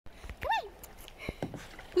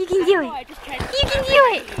You can do it. You can do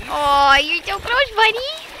it. Oh, you're so close, buddy.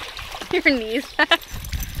 Your knees.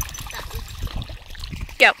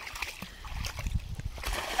 Go.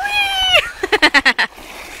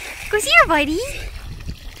 Goes here, buddy.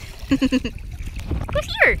 Goes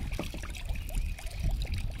here.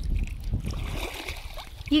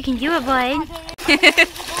 You can do it, bud.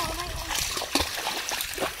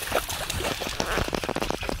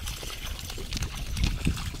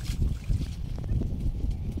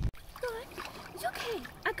 It's okay.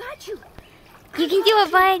 I got you. You can do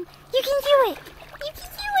it, bud. You can do it. You can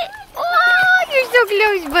do it. Oh, you're so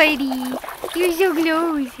close, buddy. You're so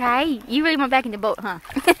close. Hi. You really want back in the boat, huh?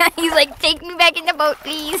 He's like, take me back in the boat,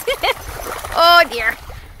 please. Oh, dear.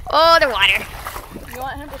 Oh, the water. You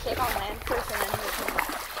want him to shake on land first and then he'll come back.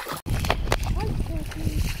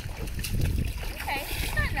 Okay,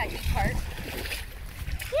 it's not in that deep part.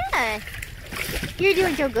 Yeah. You're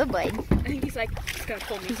doing so good, bud. I think he's like, he's gonna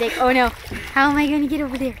pull me. He's like, oh no. How am I going to get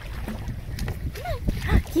over there? Come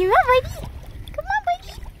on. Come on, buddy. Come on,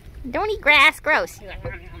 buddy. Don't eat grass. Gross. He's like,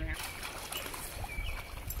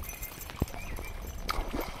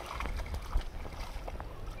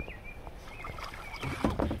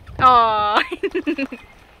 Oh.